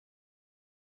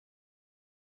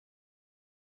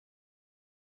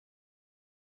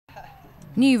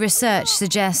New research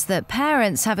suggests that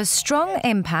parents have a strong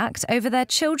impact over their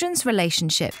children's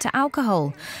relationship to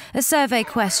alcohol. A survey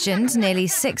questioned nearly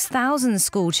 6,000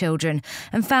 school children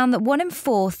and found that 1 in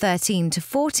 4 13 to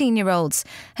 14-year-olds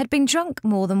had been drunk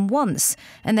more than once,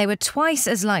 and they were twice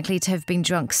as likely to have been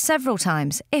drunk several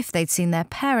times if they'd seen their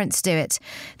parents do it.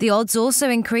 The odds also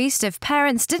increased if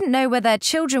parents didn't know where their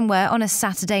children were on a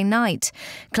Saturday night.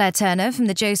 Claire Turner from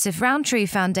the Joseph Rowntree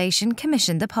Foundation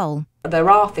commissioned the poll.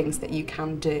 There are things that you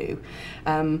can do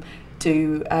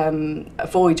to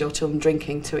avoid your children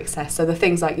drinking to excess. So the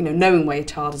things like, knowing where your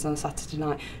child is on a Saturday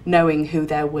night, knowing who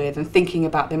they're with and thinking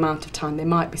about the amount of time they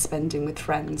might be spending with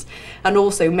friends, and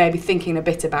also maybe thinking a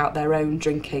bit about their own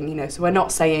drinking. So we're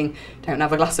not saying don't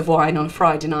have a glass of wine on a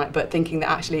Friday night, but thinking that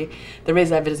actually there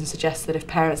is evidence to suggest that if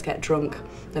parents get drunk,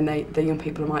 then the young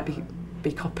people might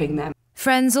be copying them.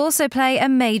 Friends also play a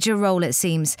major role, it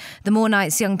seems. The more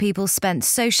nights young people spent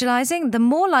socialising, the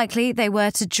more likely they were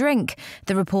to drink.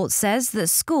 The report says that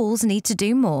schools need to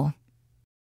do more.